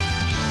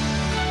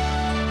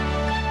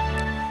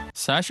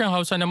Sashen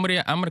Hausa na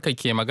muryar Amurka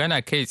ke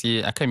magana kai tsaye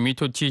akan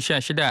mitoci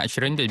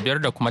 1625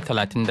 da kuma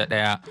 31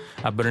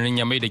 a birnin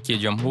Yamai da ke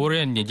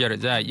jamhuriyar Nijar.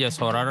 Za a iya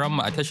sauraron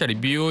mu a tashar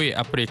BOA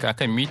Africa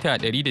kan mita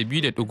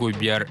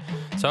 200.5.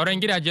 Sauran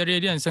gidajen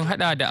rediyon sun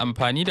hada da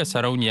amfani da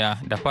sarauniya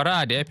da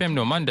fara'a da FM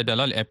Noman da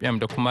Dalal FM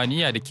da kuma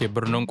niyya da ke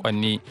birnin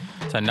Kwanni.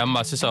 Sannan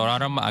masu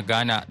sauraron mu a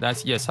Ghana za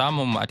su iya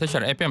samun mu a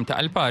tashar FM ta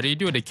Alfa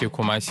Radio da ke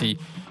Kumasi.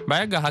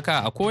 Baya ga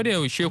haka a koda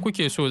yaushe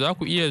kuke so za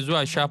ku iya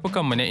zuwa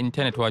shafukanmu na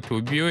intanet wato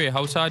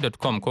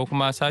voahausa.com ko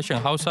kuma sashen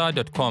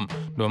hausa.com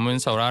domin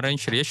sauraron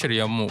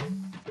shirye-shiryenmu.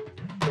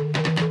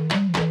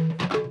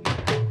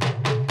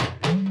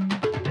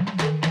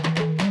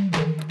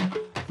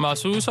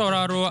 Masu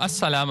sauraro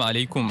Assalamu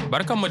alaikum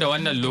barkanmu da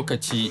wannan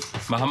lokaci.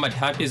 Muhammad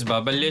Hafiz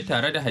Baballe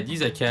tare da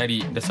Hadiza Kyari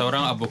da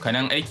sauran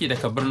abokanan aiki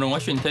daga birnin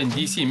Washington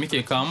DC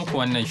muke kawo muku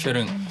wannan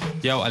shirin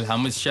yau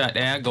Alhamis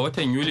 11 ga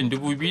watan Yulin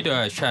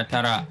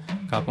 2019.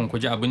 Kafin ku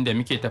ji abin da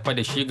muke tafa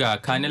da shi ga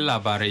kanin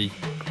labarai.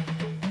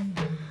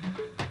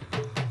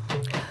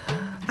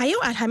 A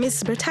yau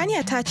Alhamis,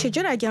 Birtaniya ta ce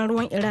jiragen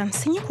ruwan Iran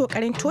sun yi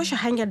kokarin toshe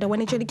hanyar da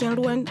wani jirgin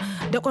ruwan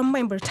dakon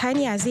mai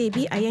Birtaniya zai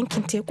bi a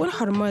yankin tekun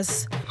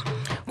Hormuz.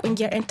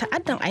 Kungiyar 'yan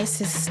ta'addan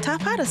ISIS ta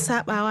fara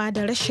sabawa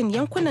da rashin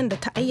yankunan da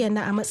ta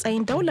ayyana a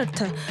matsayin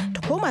daularta ta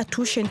koma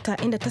tushenta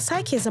inda ta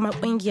sake zama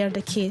kungiyar da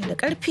ke da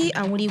karfi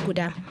a wuri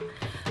guda.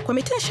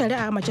 Kwamitin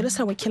Shari'a a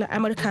Majalisar Wakilan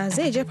Amurka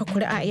zai jefa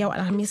kuri'a a yau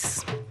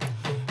Alhamis.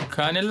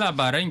 Kanin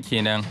labaran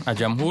kenan a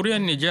jamhuriyar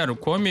Nijar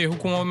ko me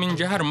hukumomin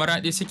jihar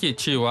Maradi suke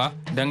cewa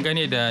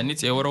dangane da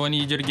nitsewar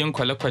wani jirgin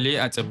kwale-kwale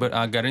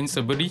a garin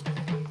Tsibiri.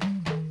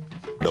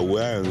 Da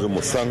wuya yanzu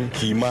mu san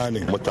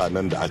kimanin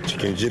mutanen da a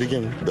cikin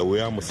jirgin, da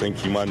wuya mu san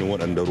kimanin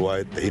waɗanda ruwa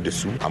ya tafi da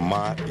su,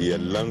 amma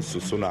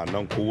iyalansu suna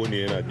nan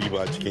kowane yana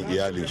diba cikin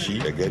iyalin shi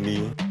da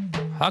gani.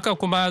 Haka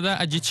kuma za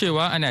a ji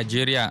cewa a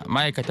Najeriya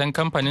ma'aikatan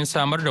kamfanin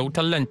samar da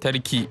wutar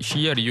lantarki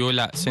shiyar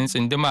Yola sun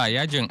tsinduma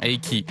yajin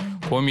aiki.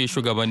 Ko me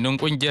shugabannin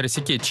kungiyar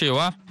suke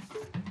cewa?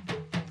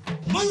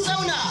 Mun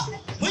zauna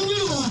mun yi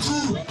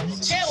rubutu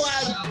cewa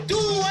duk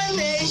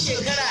wanda ya yi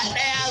shekara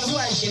 1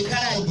 zuwa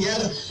shekara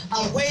 5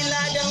 akwai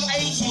ladan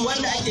aiki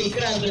wanda ake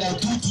kira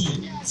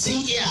gratuity sun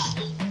iya.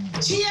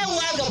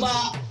 Ciyarwa gaba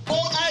ko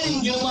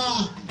ƙarin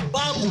girma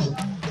babu.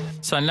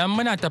 Sannan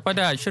muna tafa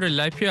da shirin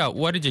lafiya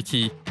uwar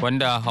jiki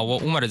wanda Hauwa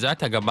Umar za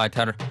ta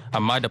gabatar,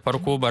 amma da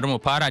farko bari mu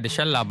fara da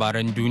shan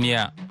labaran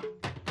duniya.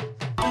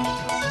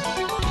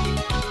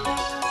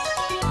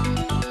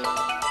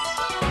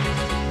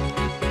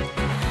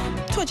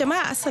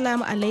 Jama'a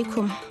Assalamu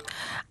alaikum.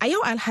 A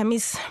yau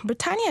Alhamis,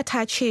 Birtaniya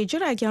ta ce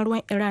jiragen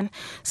ruwan Iran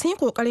sun yi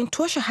kokarin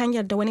toshe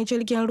hanyar da wani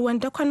jirgin ruwan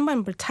dakon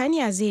man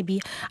Birtaniya zai bi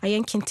a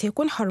yankin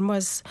tekun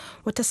Hormuz.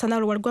 Wata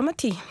sanarwar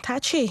gwamnati ta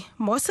ce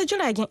wasu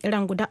jiragen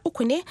Iran guda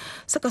 3 ne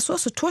suka so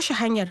su toshe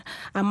hanyar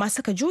amma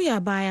suka juya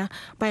bayan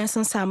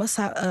sun samu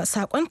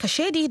sakon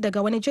kashedi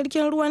daga wani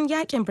jirgin ruwan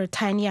yakin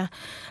Birtaniya.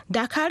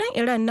 Dakarun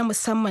Iran na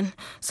musamman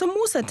sun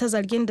musanta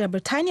zargin da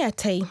Birtaniya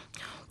ta yi.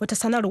 Wata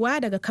sanarwa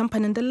daga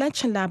kamfanin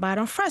dillancin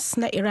labaran Fars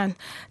na Iran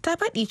ta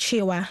faɗi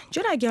cewa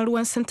jiragen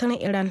ruwan sintirin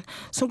Iran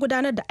sun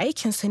gudanar da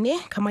aikinsu ne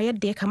kamar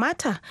yadda ya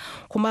kamata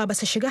kuma ba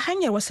su shiga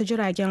hanyar wasu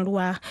jiragen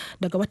ruwa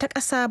daga wata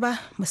ƙasa ba,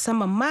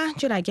 musamman ma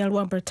jiragen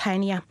ruwan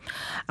Birtaniya.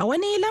 A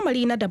wani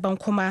lamari na daban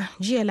kuma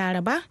jiya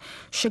Laraba,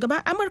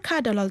 shugaban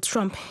Amurka Donald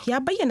Trump ya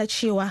bayyana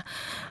cewa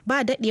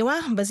ba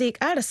daɗewa ba zai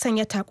ƙara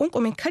sanya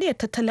takunkumin karya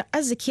tattalin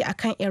arziki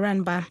akan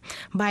Iran ba.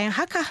 Bayan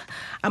haka,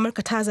 Amurka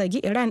ta zargi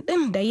Iran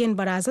ɗin da yin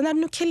barazanar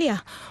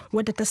nukiliya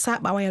wadda ta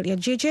saba wa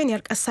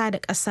yarjejeniyar ƙasa da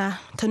ƙasa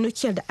ta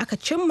nukiliyar da aka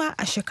cimma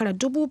a shekarar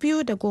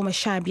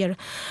 2015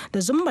 da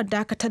zummar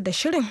dakatar da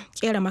shirin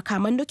kera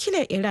makaman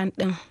nukiliyar Iran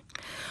din.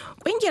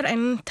 Ƙungiyar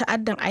 'yan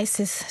ta'addan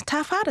ISIS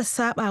ta fara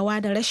sabawa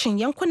da rashin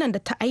yankunan da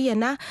ta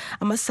ayyana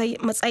a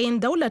matsayin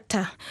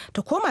daularta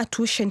ta koma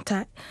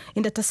tushinta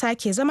inda ta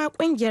sake zama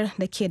ƙungiyar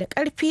da ke da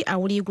ƙarfi a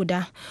wuri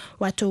guda,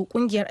 wato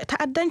ƙungiyar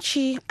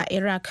ta'addanci a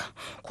Iraq,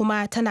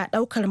 kuma tana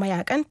ɗaukar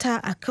mayakanta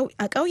a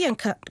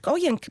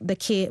ƙauyen da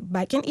ke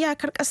bakin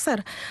iyakar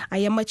ƙasar a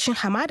yammacin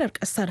hamadar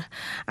ƙasar,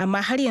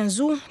 amma har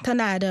yanzu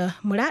tana da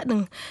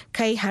muradin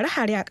kai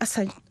hare-hare a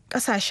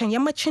kasashen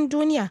yammacin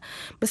duniya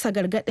bisa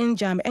gargadin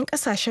jami'an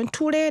kasashen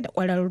turai da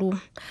kwararru.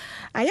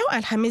 A yau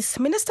Alhamis,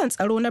 ministan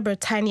tsaro na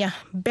Birtaniya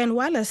Ben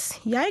Wallace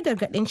ya yi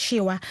gargadin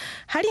cewa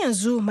har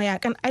yanzu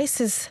mayakan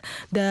ISIS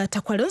da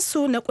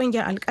takwarinsu na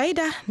kungiyar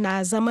Al-Qaeda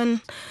na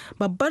zaman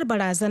babbar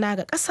barazana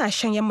ga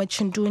kasashen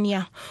yammacin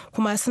duniya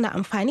kuma suna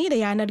amfani da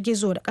yanar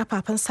gizo da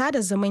kafafen sada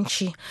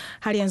zumunci.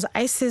 Har yanzu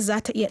ISIS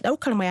za ta iya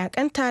daukar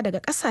mayakanta daga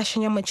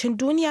kasashen yammacin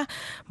duniya.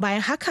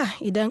 Bayan haka,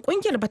 idan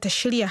kungiyar bata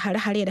shirya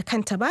hare-hare da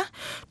kanta ba,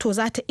 to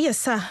za ta iya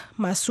sa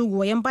masu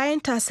goyon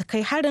bayanta su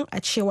kai harin,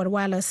 a cewar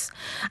Wallace.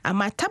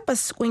 Amma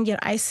tabbas kungiyar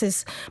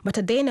ISIS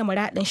bata daina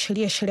muradin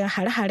shirye-shiryen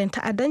hare-haren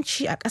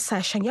ta'addanci a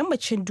kasashen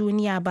yammacin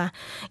duniya ba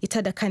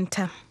ita da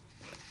kanta.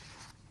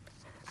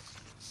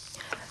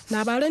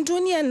 Labaran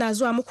duniya na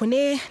zuwa muku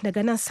ne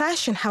daga nan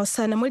sashen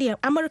Hausa na muryar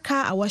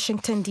Amurka a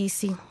Washington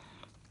DC.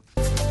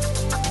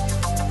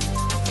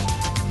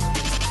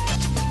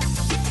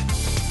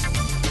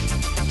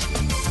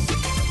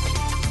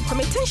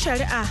 Kwamitin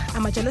Shari'a a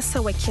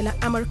Majalisar Wakilan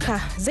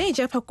Amurka zai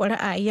jefa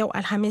ƙuri'a yau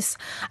Alhamis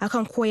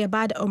akan ko ya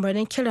bada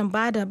umarnin kiran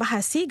bada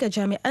bahasi ga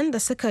jami'an da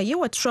suka yi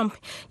wa Trump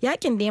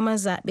yakin neman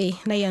zaɓe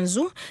na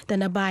yanzu da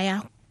na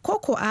baya. Ko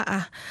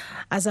a'a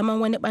a zaman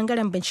wani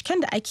bangaren binciken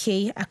da ake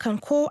yi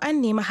akan ko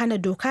an nemi hana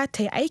doka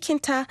ta yi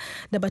aikinta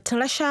da batun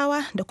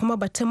rashawa da kuma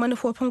batun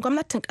manufofin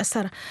gwamnatin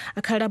kasar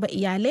akan raba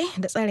iyalai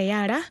da tsare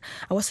yara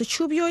a wasu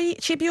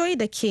cibiyoyi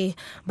da ke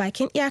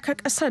bakin iyakar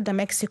kasar da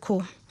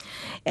Mexico.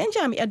 'Yan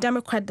jami'ar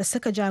Democrat da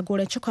suka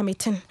jagoranci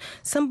kwamitin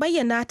sun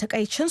bayyana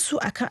takaicinsu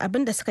akan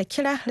abin da suka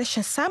kira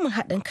rashin samun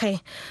haɗin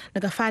kai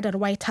daga fadar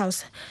White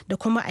House da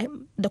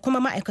kuma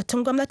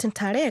ma'aikatan gwamnatin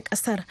tarayyar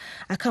ƙasar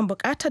akan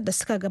buƙatar da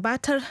suka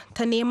gabatar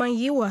ta neman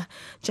yi wa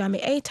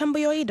jami'ai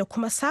tambayoyi da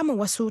kuma samun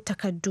wasu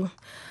takardu.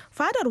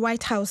 Fadar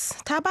White House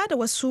ta ba da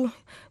wasu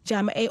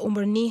jami'ai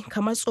umarni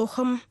kamar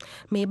tsohon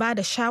mai ba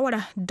da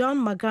shawara Don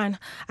McGahn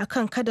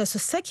akan kada su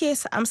sake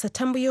su amsa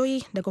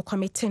tambayoyi daga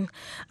kwamitin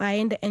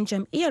yayin da 'yan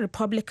jam'iyyar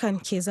Republican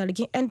ke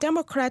zargin 'yan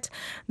Democrat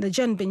da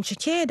jan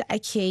bincike da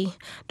ake yi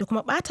da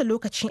kuma ɓata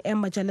lokacin 'yan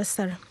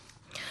majalisar.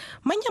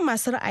 Manyan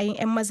masu ra'ayin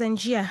 'yan mazan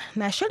jiya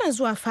na shirin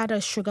zuwa fadar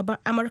shugaban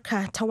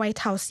Amurka ta White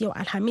House yau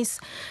Alhamis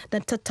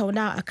don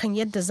tattaunawa akan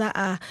yadda za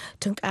a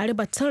tunkari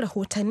batun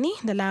rahotanni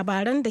da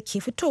labaran da ke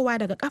fitowa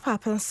daga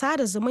kafafen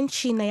sada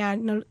zumunci na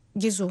yanar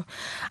gizo.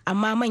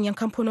 Amma manyan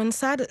kamfanonin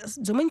sada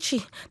zumunci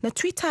na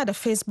Twitter da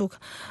Facebook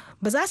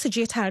ba za su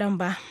je taron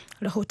ba.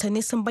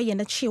 Rahotanni sun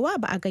bayyana cewa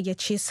ba a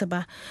gayyace su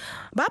ba.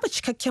 Babu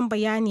cikakken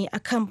bayani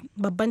akan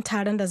babban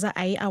taron da za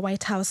a yi a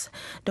White House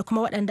da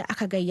kuma waɗanda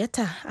aka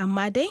gayyata,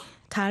 amma dai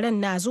taron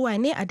na zuwa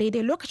ne a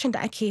daidai lokacin da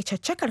ake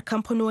caccakar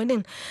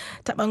kamfanonin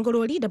ta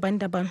bangarori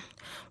daban-daban.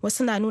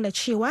 Wasu na nuna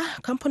cewa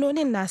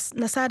kamfanonin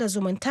na sada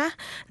zumunta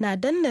na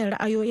danna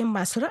ra'ayoyin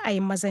masu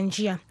ra'ayin mazan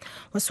jiya.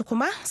 Wasu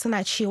kuma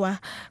suna cewa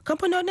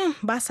kamfanonin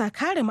ba sa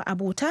kare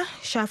ma'abota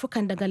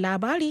shafukan daga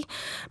labari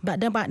ba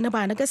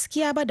na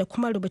gaskiya ba da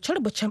kuma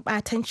rubuce-rubucen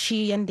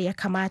ɓatanci yadda ya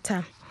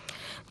kamata.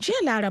 Jiya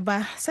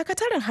Laraba,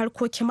 sakataren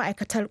harkokin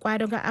ma'aikatar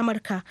kwadagon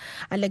Amurka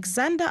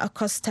Alexander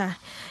Acosta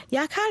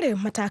ya kare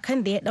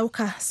matakan da ya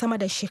dauka sama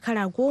da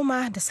shekara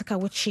 10 da suka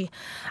wuce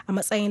a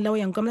matsayin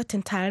lauyan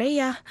gwamnatin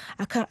tarayya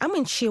akan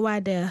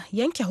amincewa da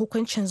yanke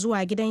hukuncin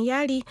zuwa gidan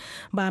yari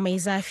ba mai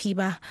zafi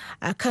ba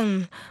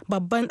akan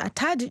babban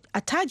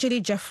attajiri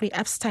Jeffrey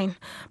Epstein,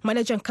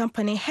 manajan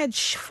kamfanin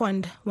hedge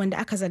fund wanda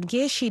aka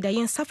zarge shi da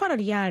yin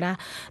safarar yara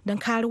don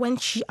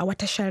karuwanci a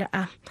wata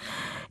shari'a.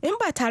 In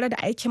ba tare da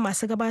aikin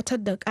masu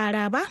gabatar da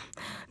kara ba,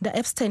 da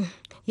Epstein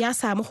ya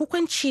samu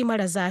hukunci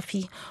mara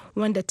zafi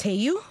wanda ta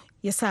yiwu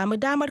ya samu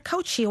damar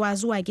kaucewa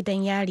zuwa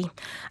gidan yari.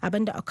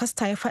 Abinda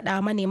Acosta ya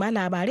faɗa manema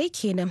labarai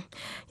kenan.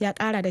 Ya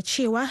ƙara da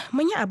cewa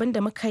mun yi abin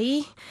da muka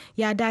yi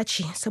ya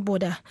dace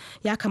saboda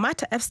ya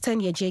kamata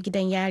Epstein ya je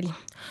gidan yari.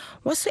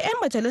 Wasu 'yan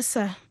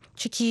majalisa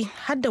ciki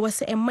har da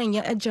wasu 'yan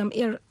manyan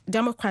jam'iyyar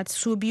Democrat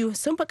su biyu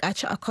sun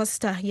buƙaci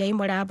Acosta ya yi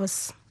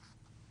murabus.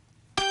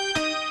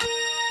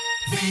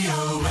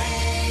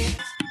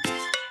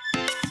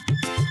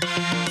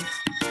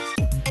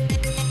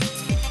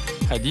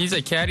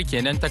 Hadiza Kyari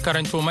kenan ta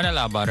karanto mana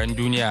labaran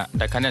duniya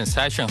daga nan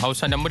sashen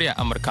Hausa na muryar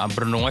Amurka a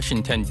birnin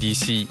Washington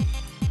DC.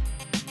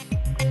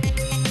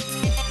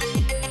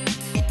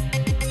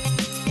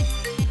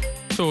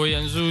 To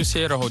yanzu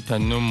sai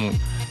rahotanninmu.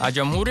 A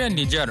jamhuriyar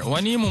Nijar,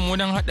 wani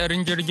mummunan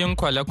hadarin jirgin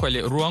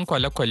ruwan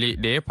kwale-kwale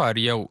da ya faru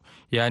yau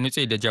ya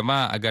nutse da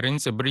jama'a a garin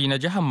Tsibiri na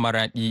jihar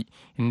Maradi,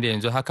 inda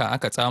yanzu haka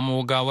aka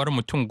tsamo gawar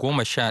mutum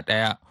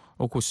 11,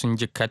 3 sun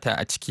jikkata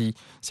a ciki,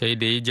 sai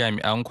da yi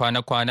jami'an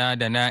kwana-kwana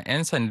da na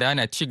 'yan sanda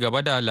na ci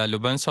gaba da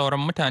laluban sauran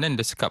mutanen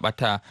da suka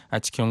bata a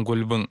cikin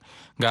gulbin.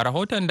 Ga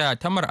rahoton da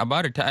Tamar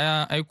Abari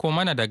ta aiko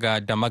mana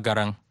daga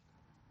Damagaran.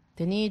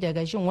 Tuni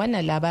daga jin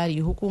wannan labari,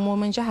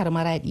 hukumomin jihar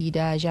Maradi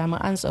da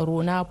jami'an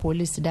tsaro na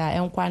polis da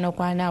 'yan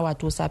kwana-kwana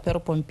wato safiyar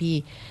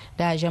pompe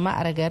da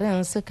jama'ar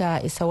garin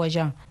suka isa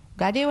wajen.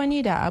 Ga dai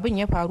wani da abin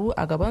ya faru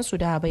a gabansu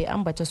da bai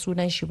ambata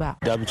sunan shi ba.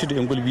 Da bici da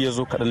ingulbi ya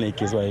zo kaɗan ne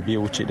yake zuwa ya biya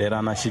wuce ɗaya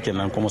rana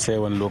shikenan kuma sai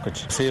wani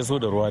lokaci sai ya zo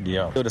da ruwa da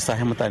yawa. Yau da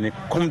sahi mutane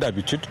kuma da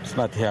bici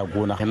suna tafiya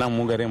gona. Nan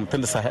mun gare mu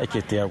tun da sahi ake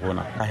tafiya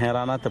gona. Kahin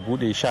rana ta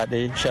bude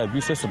 11,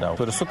 12 sai su dawo.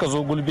 To da suka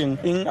zo gulbin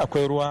in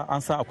akwai ruwa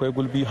an san akwai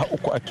gulbi har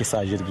 3 ake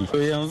sa jirgi. To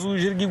yanzu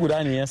jirgi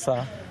guda ne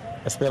yasa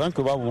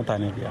Esperanto babu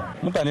mutane biya.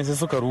 Mutane sai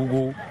suka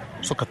rugo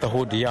suka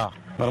taho da yawa.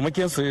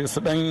 Marmakin su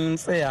dan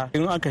tsaya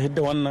in aka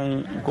hidda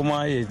wannan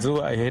kuma ya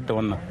zo a hidda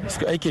wannan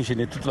suka aikin shi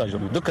ne tutula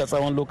jami duka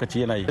tsawon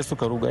lokaci yana yi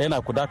suka ruga yana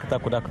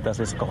kudakata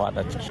sai suka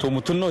fada ciki to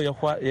mutum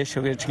nawa ya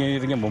shiga cikin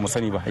jirgin ba mu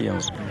sani ba har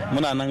yanzu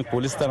muna nan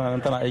police tana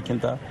nan tana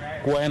aikin ta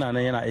kowa yana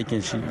nan yana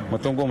aikin shi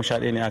mutum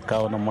 11 ne aka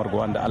kawo nan margo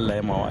wanda Allah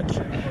ya mawadi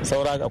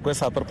saura akwai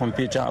safar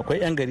pompe can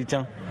akwai yan gari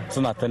can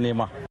suna ta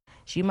nema.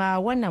 Shi ma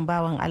wannan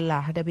bawan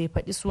Allah da bai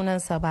faɗi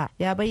sunansa ba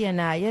ya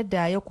bayyana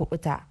yadda ya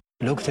kubuta.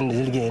 lokacin da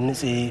jirgin ya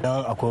nutse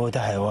nan akwai wata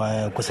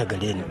haiwa kusa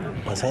gare ni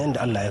ban san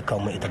yadda Allah ya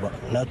kawo ita ba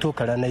na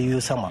tokara na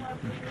yiwo sama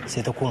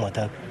sai ta koma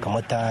ta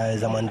kamar ta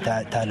zaman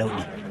ta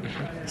lauɗi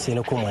sai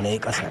na koma na yi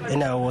ƙasa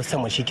ina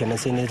sama shikenan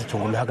sai na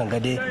tungumi hakan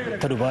gade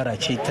ta dubara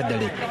ce ta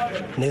dare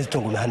na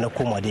tungumi har na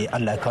koma dai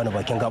Allah ya kawo ni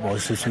bakin gaba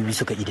wasu su bi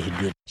suka ida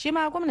hiddo. Shi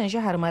ma gwamnan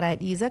jihar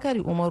Maradi Zakari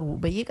Umaru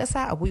bai yi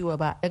ƙasa a gwiwa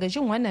ba daga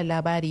jin wannan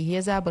labari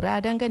ya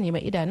zabura don gane ma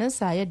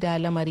idanunsa yadda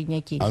lamarin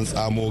yake. An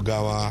tsamo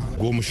gawa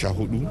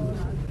 14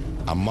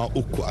 amma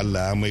 3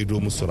 Allah ya maido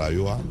musu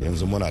rayuwa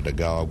yanzu muna da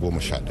gawa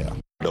 11.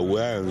 Da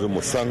wuya yanzu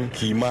mu san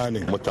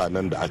kimanin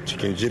mutanen da a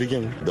cikin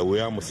jirgin da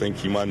wuya mu san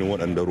kimanin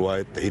waɗanda ruwa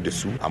ya tafi da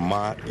su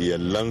amma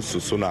iyalansu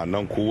suna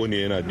nan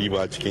kowane yana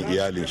diba cikin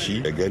iyalin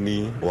shi da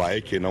gani wa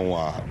yake nan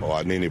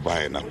wane ne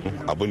baya nan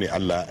abu ne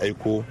Allah ya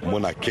aiko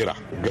muna kira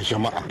ga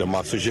jama'a da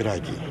masu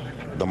jirage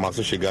da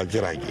masu shiga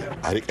jirage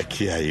a rika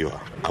kiyayewa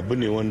abu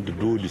ne wanda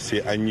dole sai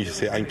an yi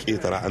sai an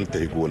ketara an ta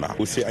yi gona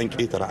ko sai an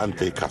ketara an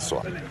ta yi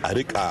kasuwa a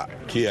rika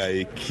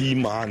kiyaye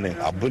kimanin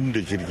abin da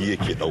jirgi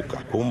yake dauka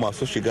kuma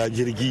masu shiga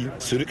jirgi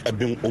su rika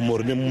bin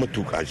umarnin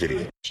matuka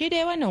jirgi. Shi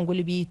dai wannan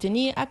gulbi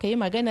tuni aka yi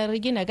maganar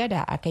gina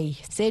gada a kai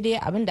sai dai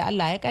abin da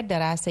Allah ya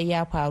kaddara sai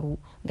ya faru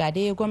ga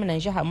dai gwamnan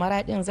jihar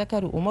Maradin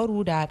Zakari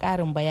Umaru da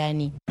karin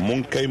bayani.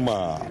 Mun kai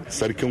ma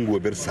sarkin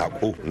gobir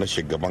sako na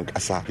shugaban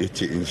kasa ya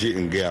ce in je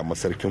in gaya ma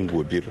sarkin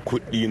gobir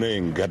kuɗi na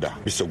yin gada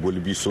bisa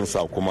gulbi sun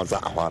sa kuma za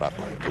a fara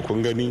to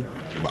kun gani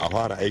ba a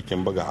fara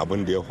aikin ba ga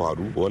abin da ya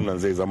faru wannan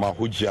zai zama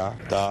hujja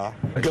ta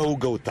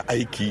gaugauta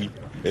aiki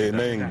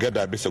na yin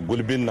gada bisa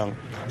gulbin nan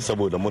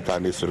saboda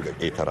mutane su rika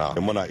ƙetara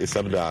muna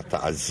isar da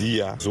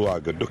ta'aziyya zuwa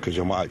ga duka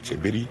jama'a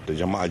Cebiri da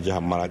jama'a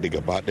jihar Maradi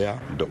gaba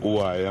daya da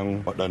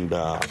uwayen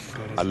waɗanda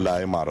Allah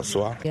ya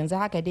marasuwa. Yanzu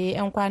haka dai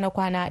 'yan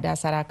kwana-kwana da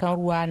sarakan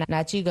ruwa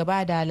na ci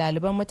gaba da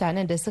laliban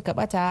mutanen da suka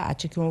bata a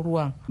cikin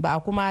ruwan ba a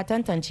kuma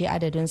tantance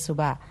adadin su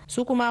ba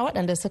su kuma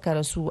waɗanda suka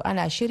rasu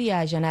ana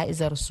shirya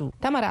jana'izar su.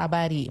 Tamar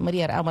Abari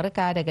muryar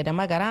Amurka daga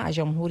Damagaran a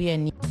jamhuriyar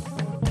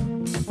Nijar.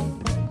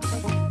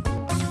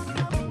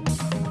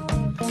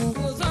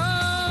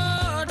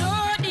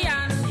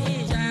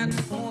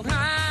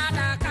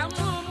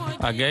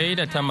 A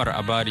gaida Tamar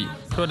Abari.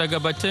 To daga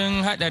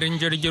batun hadarin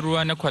jirgin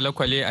ruwa na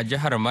kwale-kwale a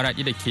jihar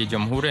Maradi da ke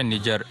jamhuriyar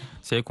Nijar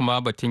sai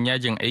kuma batun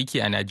yajin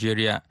aiki a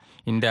Najeriya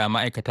inda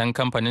ma'aikatan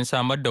kamfanin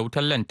samar da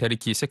wutar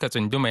lantarki suka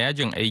tsunduma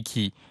yajin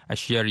aiki a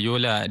shiyar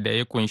Yola da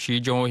ya kunshi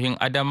jihohin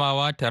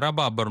Adamawa,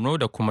 Taraba, Borno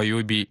da kuma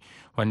Yobe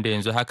wanda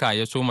yanzu haka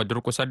ya soma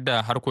durkusar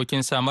da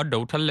harkokin samar da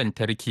wutar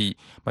lantarki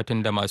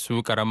batun da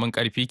masu karamin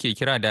karfi ke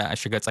kira da a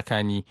shiga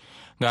tsakani.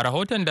 Ga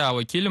rahoton da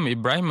wakilin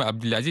Ibrahim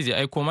Abdulaziz ya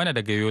aiko mana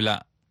daga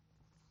Yola.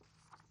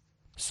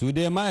 Su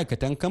dai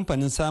ma'aikatan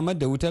kamfanin samar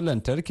da wutar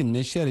lantarkin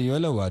na shiyar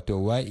Yola wato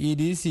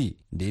YEDC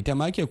da ita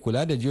ma ke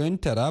kula da jihohin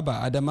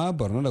Taraba, Adama,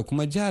 Borno da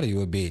kuma jihar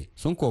Yobe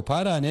sun ko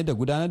fara ne da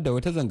gudanar da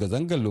wata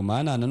zanga-zangar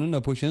lumana na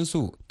nuna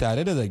fushinsu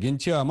tare da zargin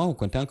cewa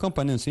mahukuntan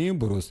kamfanin sun yi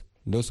burus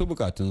da wasu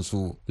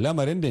bukatunsu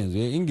lamarin da yanzu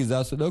ya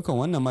ingiza su daukan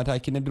wannan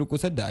mataki na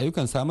durkusar da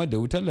ayyukan samar da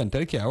wutar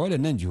lantarki a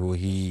waɗannan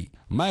jihohi.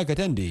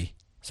 Ma'aikatan dai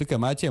suka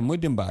ma ce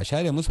muddin ba a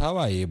share musu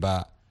hawaye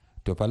ba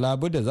to fa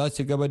da za su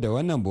ci gaba da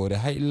wannan bore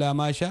har illa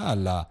ma sha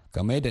Allah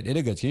kamar yadda ɗaya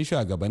daga cikin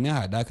shugabannin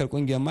haɗakar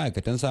ƙungiyar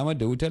ma'aikatan samar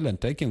da wutar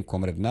lantarkin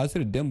Comrade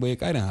Nasiru Dembo ya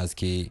ƙarin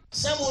haske.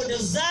 Saboda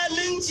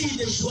zalunci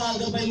da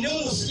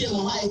shugabanninmu suke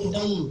ma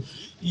ma'aikatanmu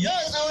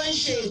yau tsawon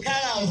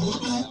shekara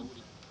 4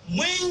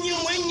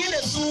 mun yi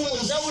da su mu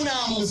zauna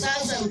mu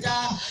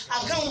sasanta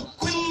akan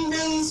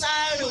kundin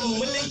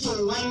tsarin mulkin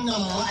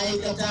wannan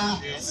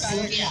ma'aikata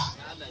sankiya.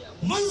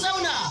 Mun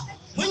zauna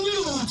mun yi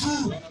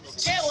rubutu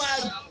cewa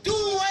duk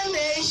wanda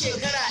ya yi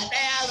shekara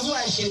 1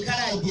 zuwa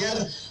shekara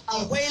 5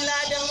 akwai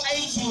ladan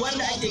aiki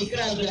wanda ake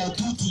kira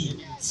gratuity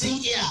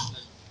sun iya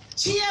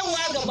ciyarwa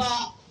gaba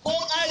ko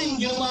ƙarin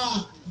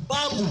girma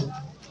babu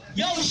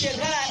yau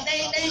shekara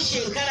ɗaya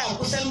shekara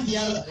kusan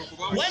 5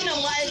 wannan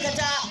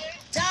ma'aikata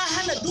ta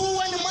hana duk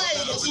wani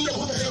ma'aikaci da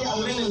kuka sani a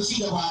wurin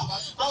ci gaba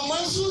amma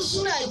su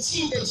suna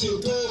ci da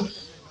ceto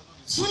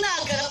suna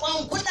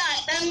karɓan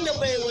kuɗaɗen da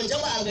bai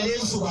wajaba a gare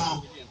su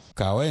ba.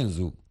 Kawa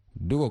yanzu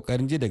duk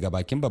kokarin ji daga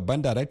bakin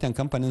babban daraktan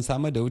kamfanin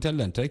samar da wutar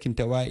lantarkin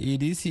ta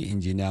YEDC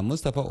injiniya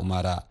Mustapha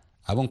Umara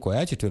abin ko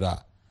ya ci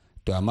tura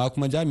to amma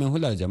kuma jami'in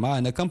hular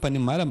jama'a na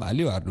kamfanin Malam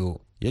Aliyu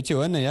Ardo ya ce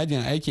wannan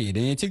yajin aiki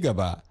idan ya ci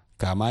gaba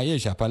kama iya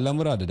shafan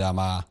lamura da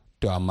dama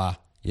to amma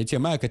ya ce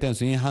ma'aikatan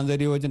sun yi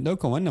hanzari wajen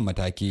daukan wannan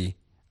mataki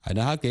a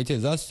don haka ya ce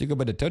za su ci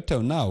gaba da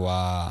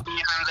tattaunawa.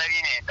 Hanzari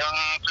ne don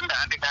tun da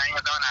an riga an yi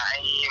zauna an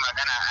yi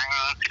magana an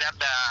fitar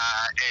da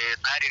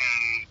tsarin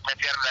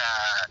tafiyar da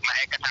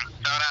ma'aikatan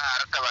saura a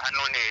rataba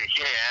hannu ne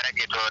shi ne ya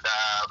rage to da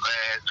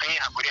sun yi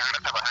hakuri an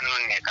rataba hannu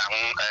ne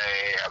kamun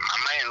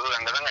amma yanzu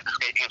zanga-zanga da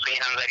suka yi sun yi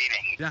hanzari ne.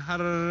 Idan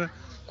har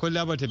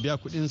kulla ba ta biya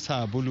kuɗin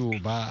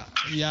sabulu ba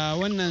ya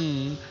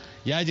wannan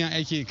yajin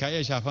aiki ka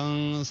iya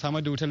shafan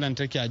samar da wutar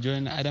lantarki a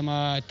jihohin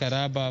Adama,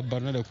 Taraba,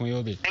 Borno da kuma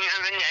Yobe. In an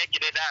zanya aiki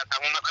dai da a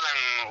samu matsalan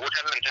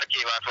wutar lantarki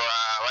wato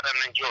a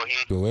waɗannan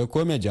jihohi. To wai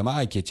ko me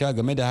jama'a ke cewa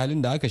game da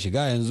halin da aka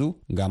shiga yanzu?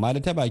 Ga ma da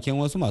ta bakin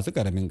wasu masu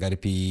karamin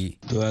karfi.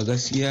 To a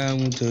gaskiya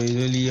mu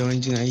tawaidoli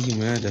yawancin aikin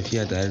mu yana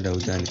tafiya tare da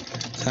wuta ne.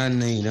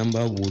 Sannan idan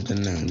babu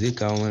wutan nan zai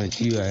kawo mana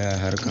ciwo a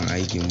harkan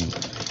aikin mu.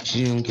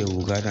 Shi ne muke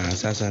bukatan a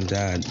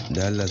sasanta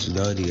da Allah su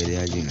dawo daga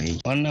yajin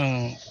aiki.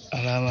 Wannan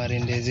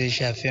al'amarin da zai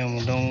shafe mu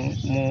don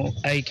mu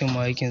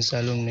aikin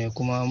salon ne,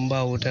 kuma an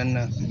ba wutan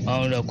nan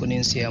an da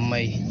kudin siyan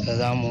mai da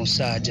za mu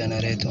sa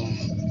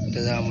janareton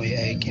da za mu yi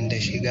aikin da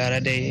shi, gara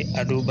dai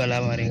a duba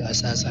lamarin a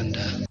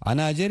sasanta. A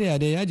Najeriya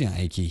dai yajin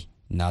aiki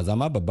na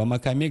zama babban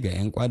makami ga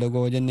 'yan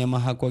kwadago wajen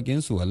neman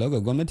haƙoƙinsu walau ga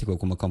gwamnati ko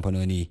kuma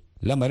kamfanoni,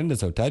 lamarin da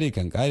sautari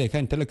kan kare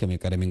kan talaka mai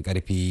karamin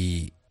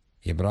karfi.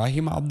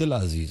 Ibrahim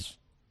Abdulaziz,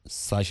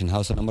 sashin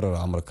Hausa na murar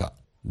Amurka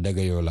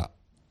daga Yola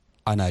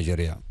a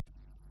Najeriya.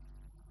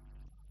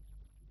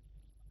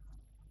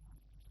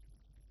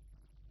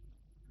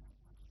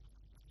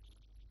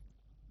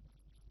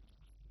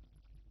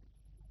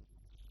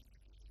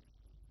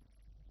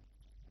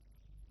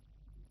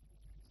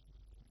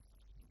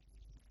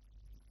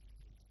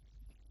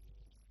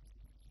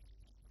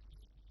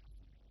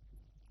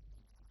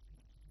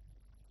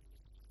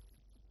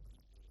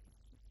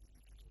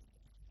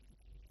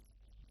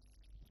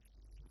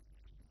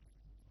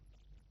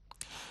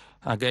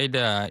 A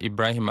gaida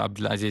Ibrahim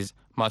Abdulaziz.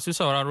 Masu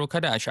sauraro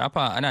kada a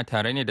shafa ana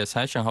tare ne da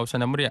sashen Hausa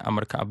na muryar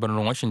Amurka a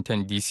birnin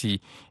Washington DC,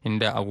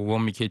 inda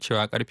agogon muke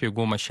cewa karfe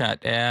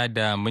 11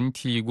 da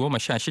minti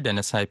 16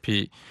 na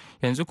safe.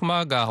 Yanzu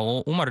kuma ga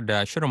Hawa Umar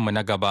da shirinmu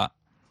na gaba.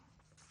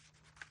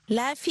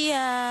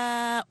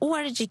 Lafiya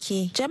uwar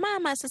jiki. Jama'a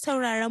masu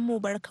sauraron mu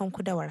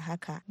barkanku da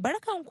warhaka.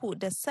 Barkanku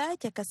da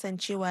sake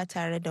kasancewa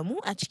tare da mu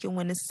a cikin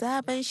wani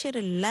sabon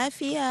shirin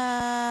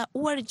lafiya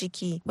uwar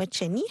jiki,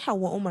 wacce ni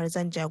Hauwa Umar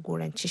zan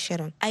jagoranci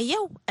shirin. A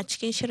yau a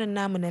cikin shirin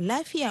namu na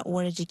lafiya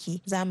uwar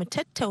jiki za mu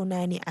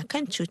tattauna ne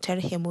akan cutar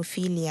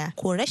hemophilia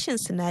ko rashin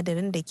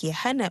sinadarin da ke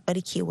hana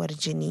barkewar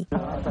jini.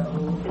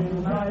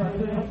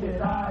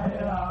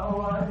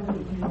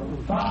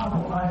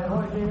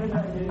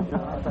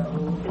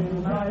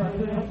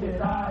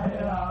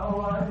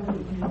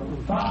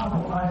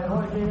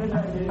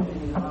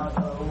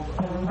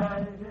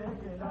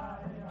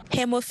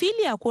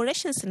 Hemophilia ko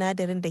rashin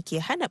sinadarin da ke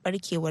hana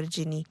barkewar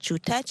jini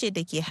cuta ce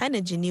da ke hana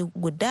jini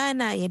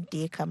gudana yadda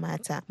ya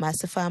kamata.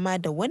 Masu fama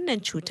da wannan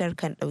cutar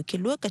kan ɗauki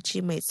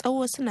lokaci mai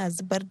tsawo suna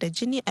zubar da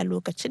jini a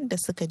lokacin da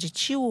suka ji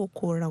ciwo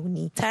ko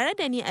rauni. Tare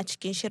da ni a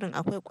cikin shirin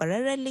akwai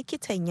ƙwararren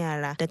likitan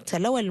yara Dr.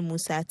 Lawal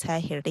Musa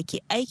Tahir da ke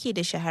aiki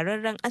da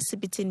shahararren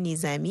asibitin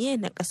Nizamiye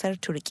na ƙasar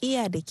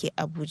Turkiya da ke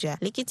Abuja.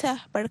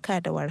 Likita,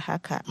 barka da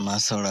warhaka.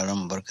 Masu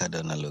sauraron barka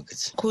da wannan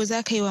lokaci. Ko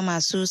za ka yi wa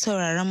masu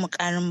sauraron mu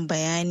ƙarin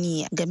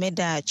bayani game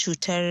da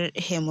cutar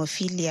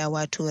hemophilia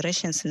wato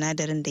rashin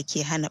sinadarin da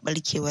ke hana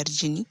barkewar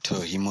jini? To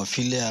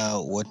hemophilia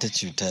wata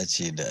cuta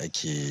ce da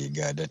ake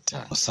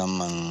gadata,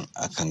 musamman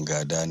akan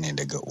gada ne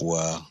daga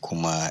uwa,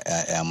 kuma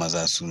 'ya'ya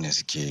maza su ne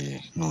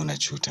suke nuna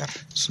cutar.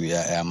 Su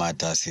 'ya'ya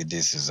mata sai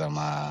dai su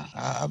zama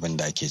abin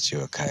da ake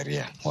cewa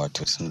kariya,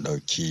 wato sun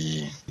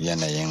ɗauki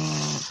yanayin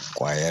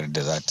kwayar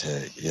da za ta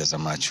iya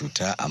zama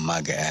cuta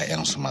amma ga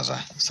 'ya'yansu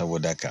maza.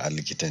 Saboda haka a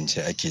likitance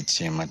ake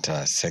ce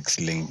mata sex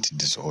linked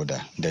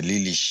disorder.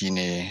 Dalili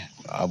shine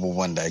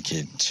abubuwan da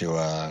ake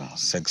cewa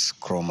sex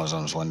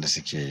chromosomes wanda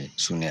suke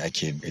su ne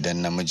ake, idan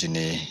namiji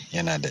ne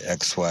yana da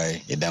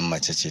XY, idan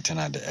mace ce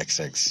tana da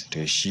XX.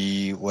 To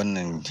shi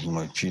wannan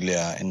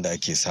hemophilia inda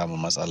ake samun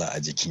matsala a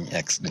jikin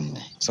X din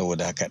ne.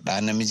 Saboda haka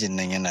ɗa namijin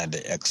nan yana da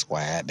X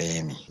kwaya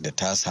ɗaya ne, da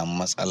ta samu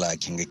matsala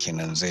kinga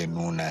kenan zai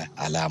nuna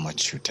alamar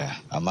cuta.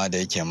 Amma da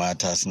yake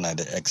mata suna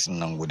da X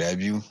nan guda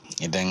biyu,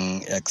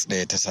 idan X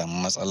ɗaya ta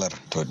samu matsalar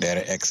to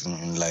ɗayar X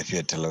in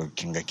lafiyar talau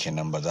kinga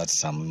kenan ba za ta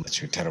samu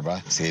cutar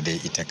ba, sai dai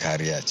ita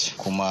kariya ce.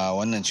 Kuma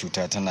wannan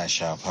cuta tana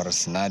shafar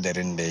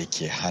sinadarin da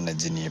yake hana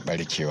jini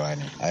barkewa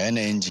ne. A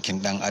yanayin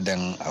jikin dan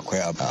adam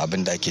akwai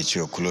abin da ake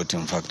cewa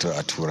clotting factor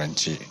a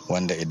turance,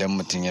 wanda idan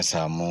mutum ya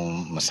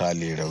samu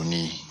misali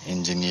rauni,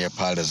 in jini ya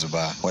fara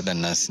zuba,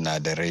 waɗannan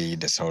sinadarai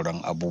da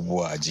sauran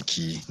abubuwa a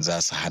jiki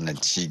za su hana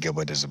ci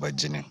gaba da zubar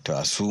jinin. To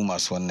a su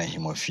masu wannan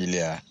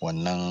hemophilia,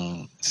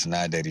 wannan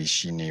sinadari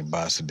shine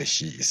ba su da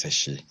shi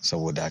isasshe.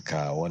 Saboda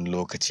haka wani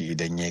lokaci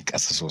idan ya yi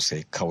ƙasa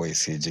sosai kawai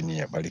sai jini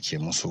ya barke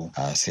musu,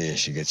 sai ya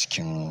shiga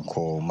cikin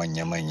ko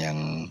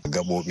manya-manyan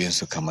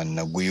gaɓoɓinsu kamar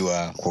na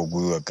gwiwa ko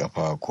gwiwar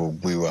kafa ko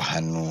gwiwar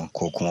hannu,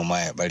 ko kuma ma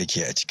ya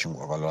barke a cikin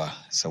kwakwalwa.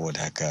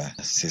 Saboda haka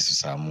sai su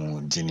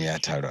samu jini ya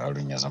taru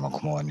a ya zama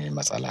kuma wani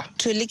matsala.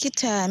 To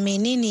likita,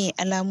 menene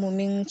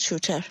alamomin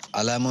cutar?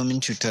 Alamomin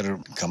cutar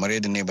kamar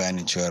yadda ne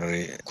bayani cewar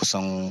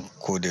kusan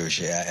ko da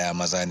yaushe 'ya'ya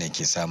maza ne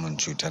ke samun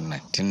cutar nan.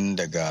 Tun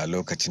daga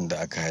lokacin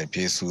da aka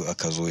haife su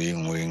aka zo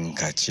yin wurin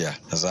kaciya,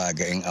 za a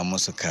ga in an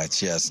musu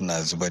kaciya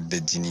suna zubar da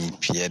jini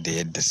fiye fiye da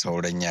yadda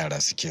sauran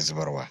yara suke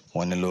zubarwa.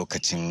 Wani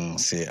lokacin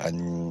sai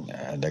an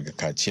daga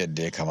kaciyar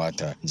da ya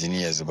kamata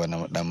jini ya zuba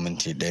na dan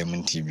minti 1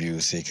 minti 2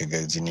 sai ka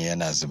ga jini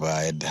yana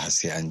zuba yadda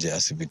sai an je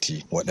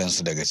asibiti,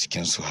 waɗansu daga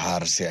cikin su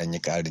har sai an yi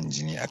ƙarin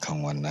jini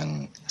akan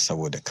wannan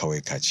saboda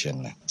kawai kaciyar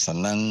nan.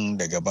 Sannan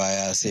daga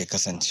baya sai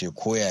kasance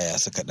koyaya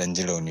suka dan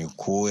ji rauni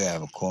koya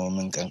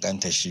komin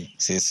kankanta shi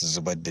sai su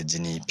zubar da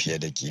jini fiye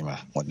da kima.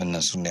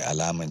 Waɗannan su ne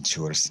alaman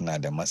cewar suna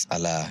da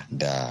matsala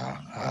da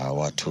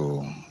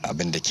wato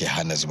abin da ke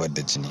hana zubar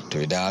da jini. To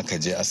idan aka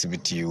je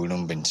asibiti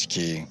wurin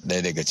bincike,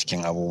 ɗaya daga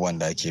cikin abubuwan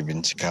da ake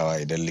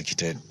bincikawa idan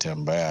likita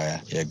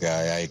tambaya ya ga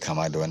ya yi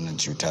kama da wannan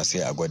cuta sai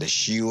a gwada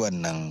shi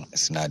wannan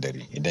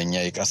sinadari. Idan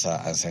ya yi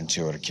ƙasa an san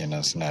cewar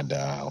kenan suna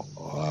da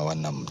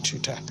wannan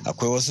cuta.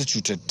 Akwai wasu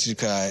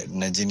cututtuka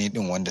na jini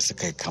din wanda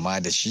suka yi kama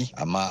da shi,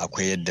 amma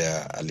akwai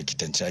yadda a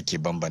likitanci ake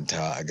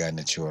bambantawa a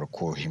gane cewar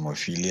ko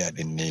hemophilia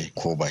din ne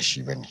ko ba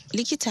shi ba ne.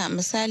 Likita,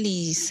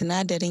 misali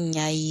sinadarin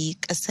ya yi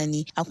ƙasa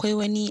ne, akwai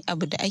wani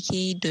abu da ake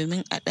yi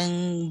domin a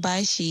ɗan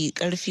bashi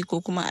ƙarfi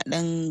ko kuma a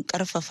ɗan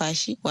ƙarfafa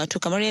shi, wato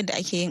kamar yadda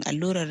ake yin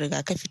allurar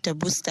rigakafi ta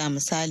booster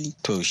misali?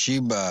 To shi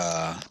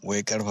ba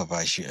wai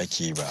ƙarfafa shi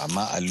ake ba,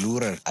 amma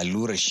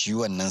allurar shi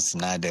wannan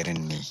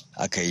sinadarin ne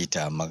aka yi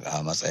ta a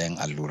matsayin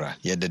allura,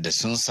 yadda da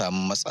sun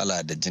samu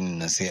matsala da jinin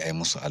nan sai a yi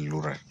musu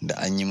allurar, da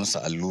an yi musu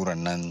allurar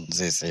nan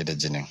zai tsaye da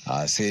jinin.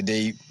 Sai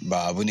dai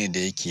ba abu ne da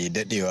yake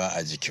dadewa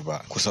a jiki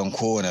ba, kusan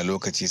kowane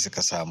lokaci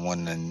suka samu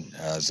wannan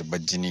zubar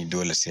jini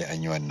dole sai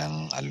an yi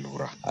wannan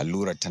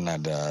allura tana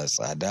da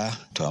tsada,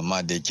 to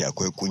amma da yake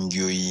akwai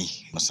kungiyoyi,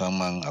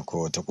 musamman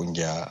akwai wata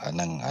kungiya a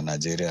nan a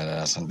Najeriya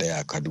na san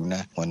daya a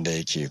Kaduna wanda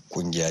yake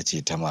kungiya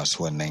ce ta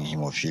masu wannan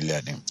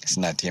hemophilia din,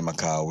 suna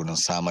taimakawa wurin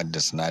samar da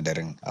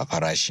sinadarin a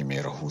farashi mai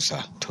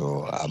rahusa.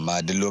 To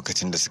amma duk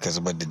lokacin da suka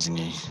zubar da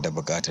jini da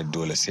bukatar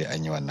dole sai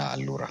an yi wannan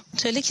allura.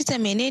 To likita,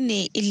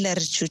 menene illar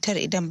cutar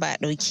idan ba a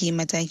ɗauki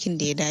matakin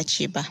da ya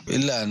dace ba?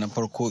 Illa na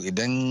farko,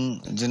 idan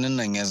jinin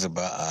nan ya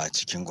zuba a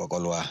cikin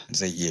kwakwalwa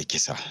zai iya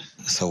kisa,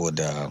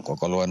 saboda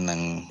kwakwalwar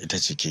nan ita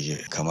ce ke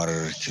kamar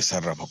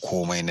sarrafa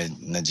komai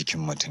na jikin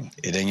mutum.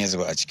 Idan ya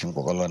zuba a cikin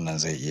kwakwalwar nan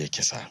zai iya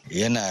kisa.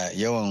 Yana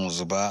yawan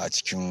zuba a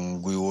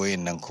cikin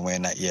gwiwoyin nan kuma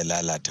yana iya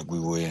lalata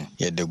gwiwoyin,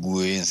 yadda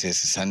gwiwoyin sai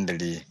su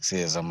sandare, sai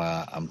ya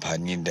zama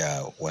amfani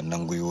da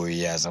wannan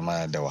gwiwoyi ya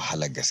zama da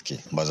wahalar gaske,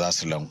 ba za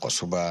su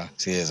lankwasu ba,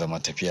 sai ya zama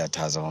tafiya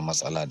ta zama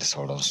matsala da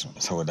sauransu.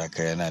 Saboda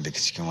haka yana daga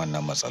cikin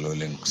wannan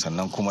matsalolin.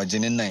 Sannan kuma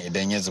jinin nan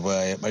idan ya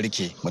zuba ya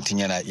barke, mutum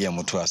yana iya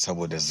mutuwa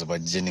saboda zubar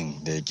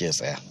jinin da yake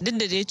tsaya. Duk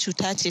da dai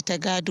cuta ce ta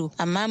gado,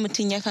 amma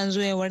mutum yakan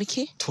zo ya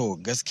warke? To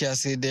gaskiya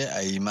sai dai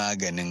a yi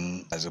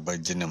maganin zubar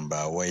jinin,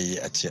 ba wai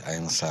a ce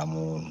an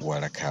samu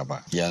waraka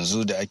ba.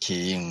 Yanzu da ake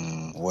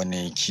yin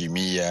wani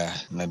kimiyya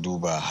na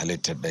duba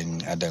halittar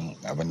ɗan adam,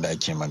 abinda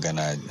ake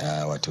magana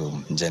wato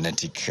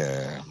genetic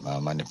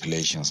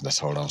manipulations da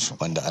sauransu,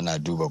 wanda ana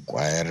duba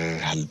kwayar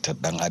halittar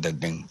ɗan adam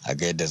din a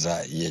ga yadda za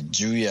a iya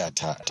juya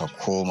ta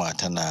koma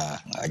tana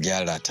a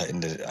gyara ta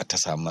inda ta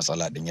samu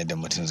matsala din, yadda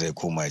mutum zai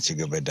koma ya ci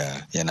gaba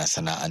da yana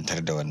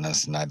sana'antar da wannan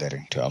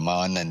sinadarin. To amma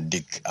wannan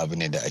duk abu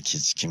ne da ake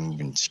cikin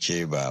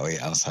bincike, ba wai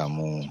an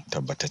samu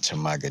tabbataccen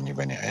magani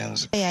bane a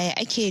yanzu. Yaya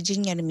ake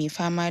jinyar mai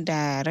fama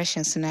da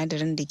rashin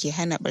sinadarin da ke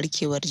hana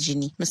barkewar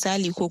jini?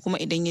 Misali, ko kuma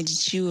idan ya ji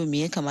ciwo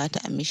me ya kamata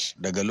a mishi?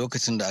 Daga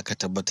lokacin da aka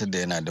tabbatar da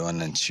yana da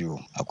wannan ciwo,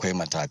 akwai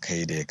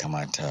matakai da ya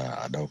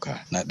kamata a ɗauka.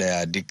 Na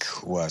ɗaya, duk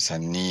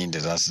wasanni da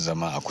za su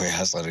zama akwai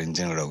hatsarin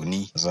jin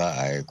rauni, za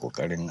a yi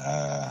ƙoƙarin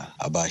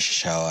a ba shi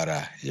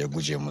shawara ya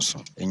guje musu.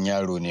 In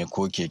yaro ne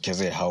ko keke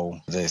zai hau,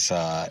 zai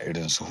sa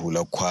irin su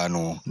hular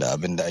kwano da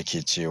abin da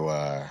ake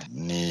cewa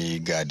ni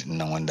gad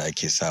nan wanda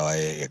ake sawa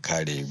ya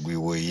kare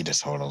gwiwoyi da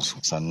sauransu.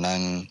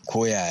 Sannan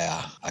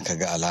koyaya aka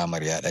ga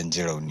alamar ya ɗan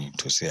ji rauni,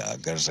 to sai a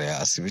garzaya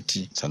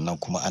asibiti. Sannan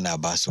kuma ana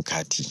ba su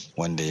kati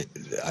wanda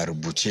a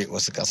rubuce,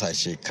 wasu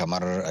ƙasashe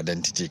kamar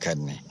identity card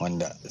ne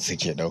wanda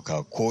suke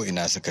ɗauka ko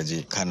ina suka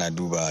je, kana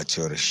duba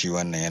cewar shi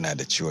wannan yana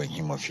da ciwon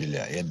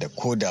hemophilia, yadda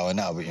ko da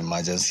wani abu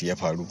emergency ya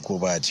faru ko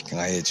baya cikin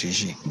hayyacin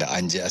shi, da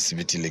an je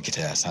asibiti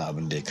likita ya san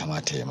abin da ya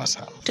kamata ya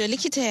masa. To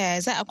likita,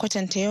 yaya za a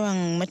kwatanta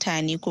yawan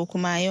mutane ko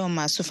kuma yawan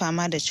masu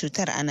fama da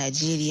cutar a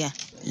Najeriya?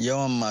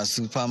 Yawan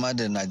masu fama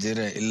da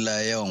Najeriya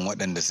illa yawan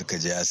waɗanda suka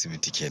je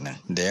asibiti kenan.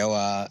 Da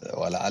yawa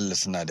wala'alla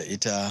suna da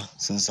ita,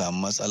 sun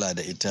samu matsala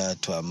da ita,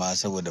 to amma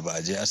saboda ba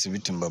a je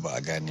asibitin ba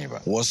a gane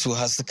ba. Wasu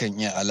har sukan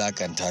iya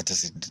alakanta ta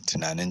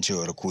tunanin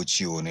cewar ko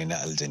ciwo ne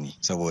na aljani,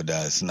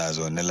 saboda suna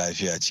zaune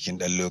lafiya cikin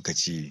ɗan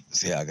lokaci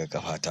sai a ga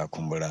kafa ta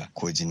kumbura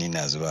ko jini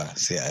na zuba,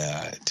 sai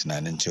a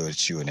tunanin cewar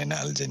ciwo ne na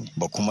aljani.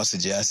 Ba kuma su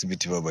je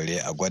asibiti ba bare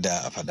a gwada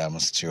a faɗa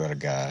musu cewar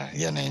ga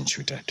yanayin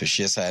cuta. To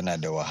shi yasa yana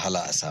da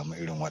wahala a samu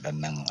irin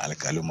waɗannan waɗannan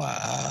alkaluma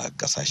a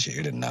ƙasashe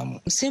irin namu.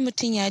 Sai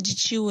mutum ya ji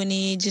ciwo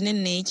ne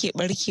jinin ne yake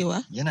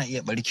barkewa? Yana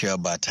iya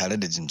barkewa ba tare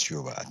da jin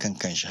ciwo ba, akan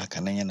kanshi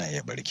haka nan yana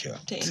iya barkewa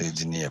sai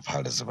jini ya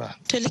fara zuba.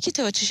 To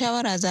likita, wace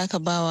shawara zaka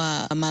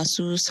bawa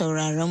masu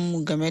sauraron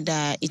mu game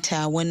da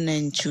ita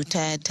wannan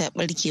cuta ta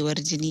barkewar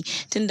jini,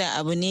 tunda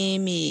abu ne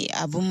mai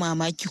abun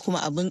mamaki kuma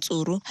abun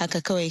tsoro,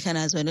 haka kawai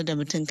kana zaune da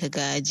mutum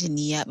kaga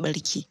jini ya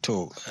barke?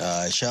 To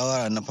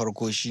shawara na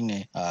farko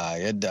shine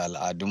yadda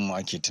al'adunmu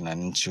ake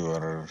tunanin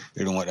cewar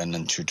irin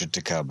waɗannan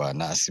cututtuka ba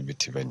na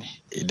asibiti ba ne.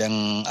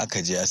 Idan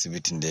aka je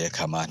asibitin da ya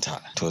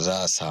kamata to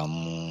za a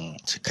samu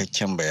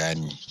cikakken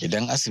bayani.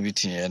 Idan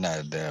asibiti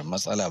yana da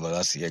matsala ba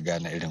za su iya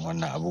gane irin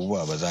wannan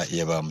abubuwa ba, za a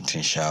iya ba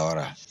mutum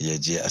shawara ya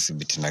je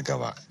asibiti na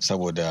gaba,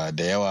 saboda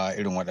da yawa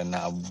irin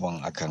waɗannan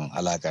abubuwan akan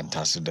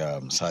alakanta su da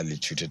misali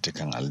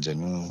cututtukan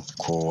aljanu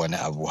ko wani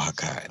abu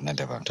haka na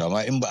daban. To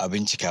amma in ba a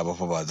bincika ba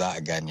fa ba za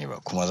a gane ba,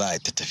 kuma za a yi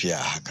ta tafiya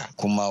a haka.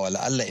 Kuma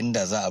wala'alla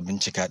inda za a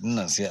bincika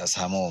dinnan sai a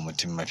samo wa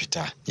mutum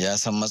mafita, ya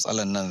san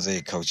matsalan nan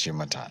zai kauce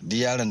mata. Duk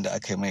yaron da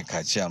aka yi mai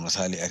kaciya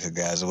misali aka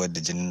ga ya zubar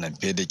da jinin nan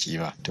fiye da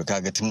kima, to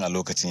kaga tun a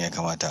lokacin ya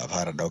kamata a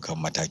fara daukan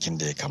matakin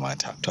da ya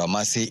kamata. To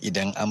amma sai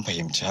idan an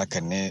fahimci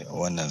hakan ne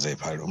wannan zai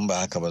faru, in ba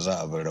haka ba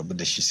za a rabu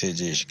da shi sai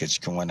je ya shiga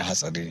cikin wani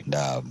hatsari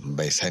da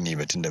bai sani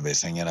ba, tunda bai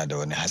san yana da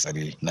wani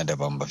hatsari na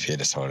daban ba fiye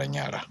da sauran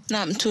yara.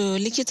 Na'am, to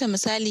likita,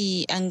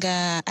 misali an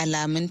ga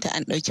alamunta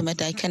an ɗauki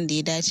matakan da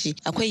ya dace,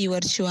 akwai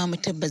yiwuwar cewa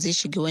mutum ba zai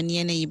shiga wani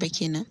yanayi ba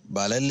kenan?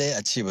 Ba lallai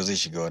a ce ba zai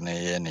shiga wani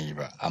yanayi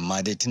ba,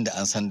 amma dai tunda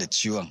an san da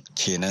ciwon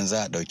kenan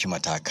za a ɗauki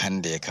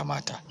matakan da ya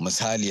kamata.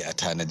 Misali a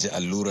tanaji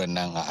allurar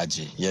nan a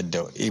aje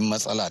yadda in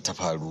matsala ta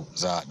faru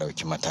za a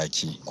ɗauki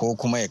mataki, ko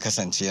kuma ya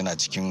kasance yana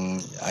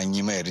cikin an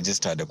yi mai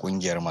rijista da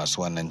ƙungiyar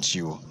masu wannan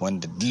ciwo,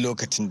 wanda duk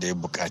lokacin da ya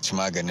buƙaci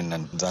maganin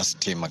nan za su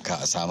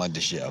taimaka a samar da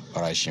shi a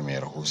farashi mai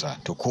rahusa.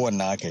 To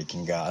kowanne haka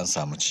kin ga an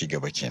samu ci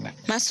gaba kenan.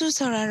 Masu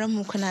sauraron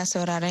mu, kuna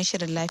sauraron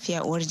shirin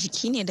lafiya uwar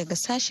jiki ne daga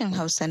sashen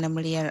Hausa na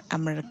muryar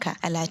Amurka.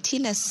 A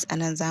Latilas a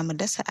nan zamu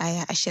dasa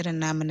aya a shirin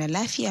namu na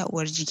lafiya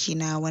uwar jiki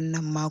na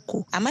wannan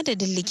mako. A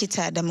madadin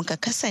likita da muka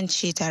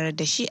kasance tare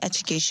da shi a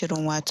cikin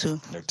shirin, wato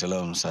Dr.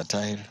 Lawan Musa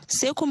Tahir.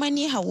 Sai kuma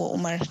ni Hauwa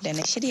Umar da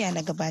na shirya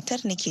na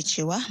gabatar nake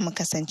cewa mu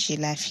kasance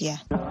lafiya.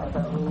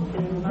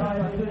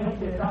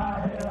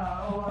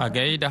 A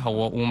gaida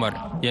Hauwa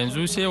Umar,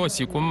 yanzu sai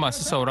wasikun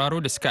masu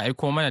sauraro da suka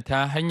aiko mana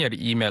ta hanyar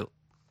imel.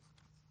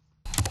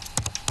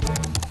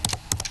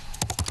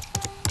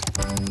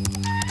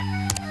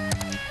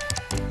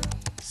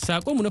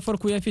 Sakonmu na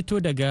farko ya fito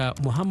daga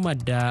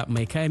Muhammad da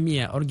mai kayan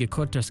miya Orge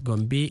Cortes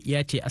Gombe,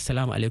 ya ce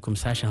Assalamu alaikum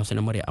sashen Hausa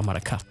na murya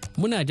Amurka.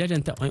 Muna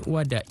jajanta ɗan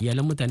uwa da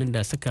iyalan mutanen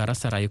da suka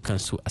rasa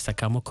rayukansu a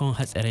sakamakon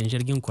hatsarin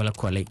jirgin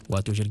kwale-kwale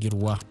wato jirgin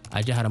ruwa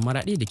a jihar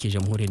Maradi da ke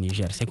jamhuriyar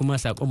Nijar. Sai kuma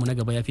sakonmu na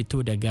gaba ya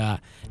fito daga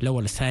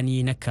Lawal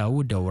Sani na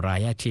Kawu Daura,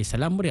 ya ce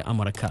salam murya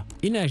Amurka.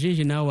 Ina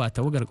jinjinawa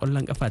tawagar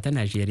ƙwallon kafa ta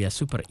Najeriya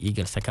Super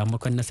Eagles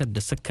sakamakon nasar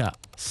da suka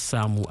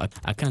samu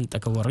akan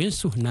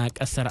takawarinsu na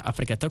ƙasar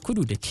Afirka ta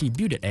Kudu da ci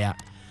 2-1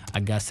 a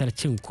gasar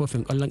cin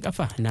kofin ƙwallon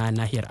ƙafa na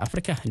nahiyar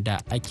Afirka da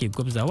ake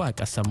gwabzawa a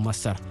ƙasar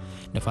Masar.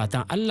 Da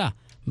fatan Allah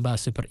ba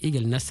Super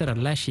Eagle nasarar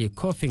lashe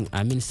kofin,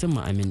 amin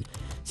summa amin.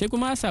 Sai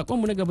kuma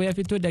sakonmu na gaba ya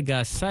fito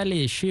daga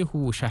Sale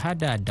Shehu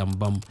Shahada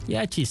Dambam,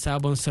 ya ce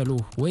sabon salo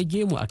wai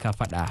gemu aka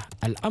faɗa,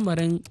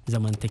 al'amarin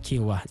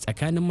zamantakewa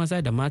tsakanin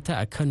maza da mata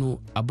a Kano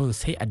abun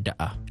sai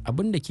addu'a.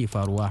 Abin da ke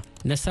faruwa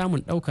na samun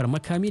ɗaukar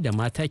makami da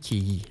mata ke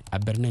yi a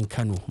birnin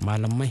Kano,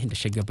 malamai da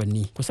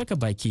shugabanni ku saka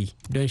baki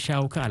don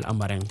shawo kan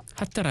al'amarin,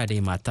 hattara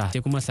dai mata.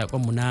 Sai kuma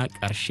sakonmu na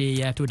ƙarshe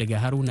ya fito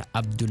daga Haruna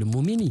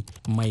Abdulmumini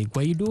mai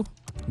gwaido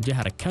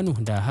jihar Kano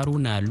da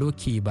Haruna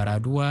Loki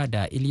Baraduwa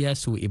da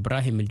Ilyasu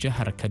Ibrahim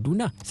jihar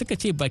Kaduna, suka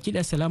ce baki da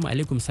assalamu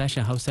alaikum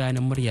sashen Hausa na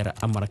muryar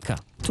Amurka.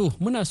 To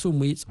muna so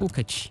mu yi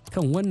tsokaci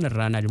kan wannan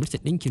rana da Majalisar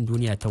Ɗinkin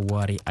Duniya ta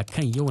ware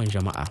akan yawan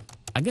jama'a.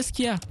 A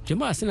gaskiya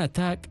jama'a suna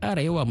ta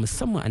ƙara yawa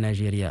musamman a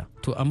Najeriya.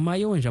 To amma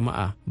yawan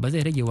jama'a ba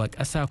zai rage wa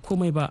ƙasa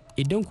komai ba.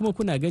 Idan kuma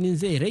kuna ganin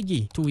zai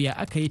rage, to ya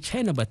aka yi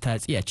China ba ta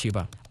tsiyace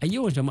ba. A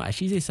yawan jama'a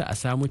shi zai sa a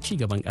samu ci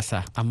gaban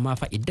ƙasa, amma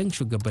fa idan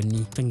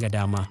shugabanni sun ga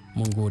dama.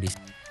 Mun gode.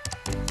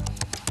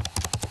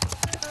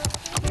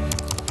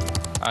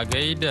 A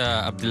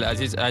gaida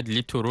Abdulaziz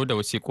Adili Toro da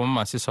wasiƙun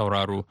masu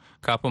sauraro.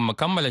 Kafin mu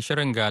kammala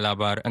shirin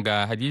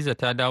ga Hadiza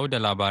ta dawo da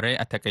labarai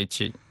a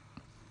takaice.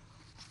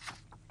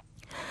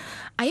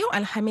 A yau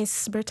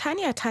Alhamis,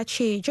 Birtaniya ta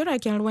ce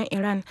jiragen ruwan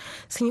Iran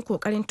sun yi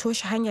kokarin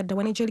toshe hanyar da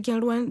wani jirgin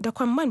ruwan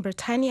dakon man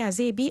Birtaniya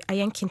zai bi a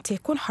yankin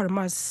tekun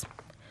Hormuz.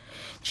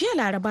 Jiya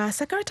Laraba,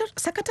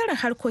 sakataren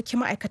harkokin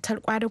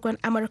ma'aikatar kwadagon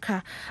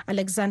Amurka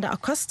Alexander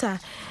Acosta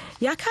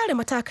ya kare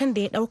matakan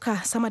da ya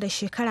dauka sama da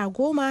shekara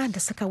 10 da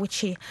suka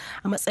wuce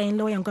a matsayin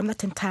lauyan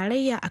gwamnatin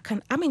tarayya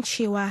akan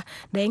amincewa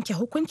da yanke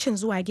hukuncin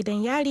zuwa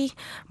gidan yari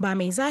ba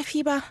mai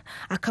zafi ba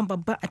akan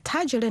babban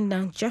attajirin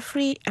nan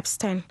Jeffrey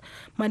Epstein,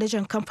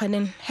 manajan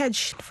kamfanin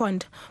hedge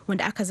fund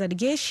wanda aka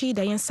zarge shi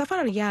da yin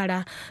safarar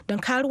yara don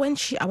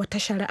karuwanci a wata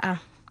shari'a.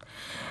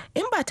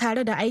 In ba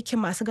tare da aikin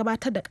masu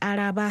gabatar da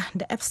ƙara ba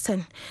da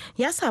Epstein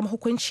ya samu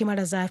hukunci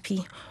mara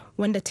zafi,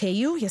 wanda ta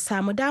yiwu ya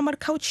samu damar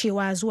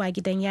kaucewa zuwa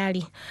gidan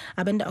yari.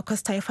 Abinda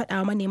Augusta ya faɗa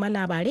wa manema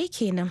labarai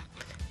kenan.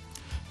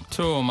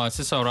 To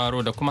masu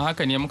sauraro da kuma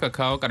haka ne muka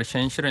kawo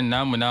ƙarshen shirin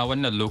namu na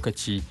wannan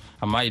lokaci.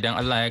 Amma idan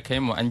Allah ya kai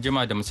mu an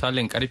jima da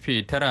misalin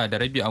karfe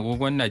 9:30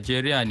 agogon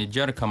Najeriya,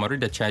 Nijar, Kamaru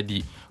da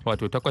Chadi,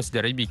 wato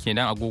 8:30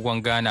 kenan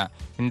agogon Ghana,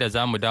 inda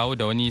za mu dawo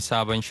da wani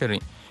sabon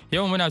shirin.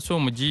 Yau muna so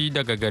mu ji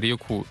daga gare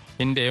ku,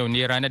 inda yau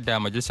ne ranar da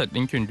Majalisar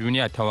Ɗinkin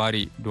Duniya ta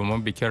ware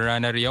domin bikin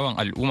ranar yawan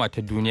al'umma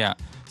ta duniya.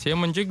 Sai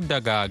mun ji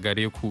daga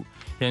gare ku.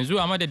 Yanzu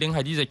a madadin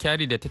Hadiza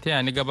Kyari da ta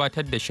taya ni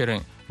gabatar da shirin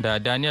da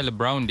Daniel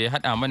Brown da ya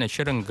haɗa mana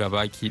shirin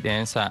gabaki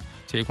ɗayansa,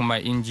 sai kuma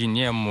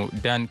injiniyan mu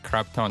Dan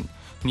Crafton.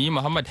 Ni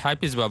Muhammad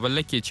Hafiz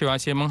Baballe ke cewa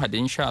sai mun haɗu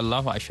insha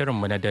Allahu a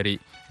shirinmu na dare.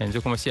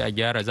 Yanzu kuma sai a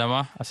gyara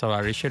zama a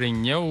saurari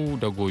shirin yau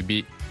da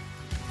gobe.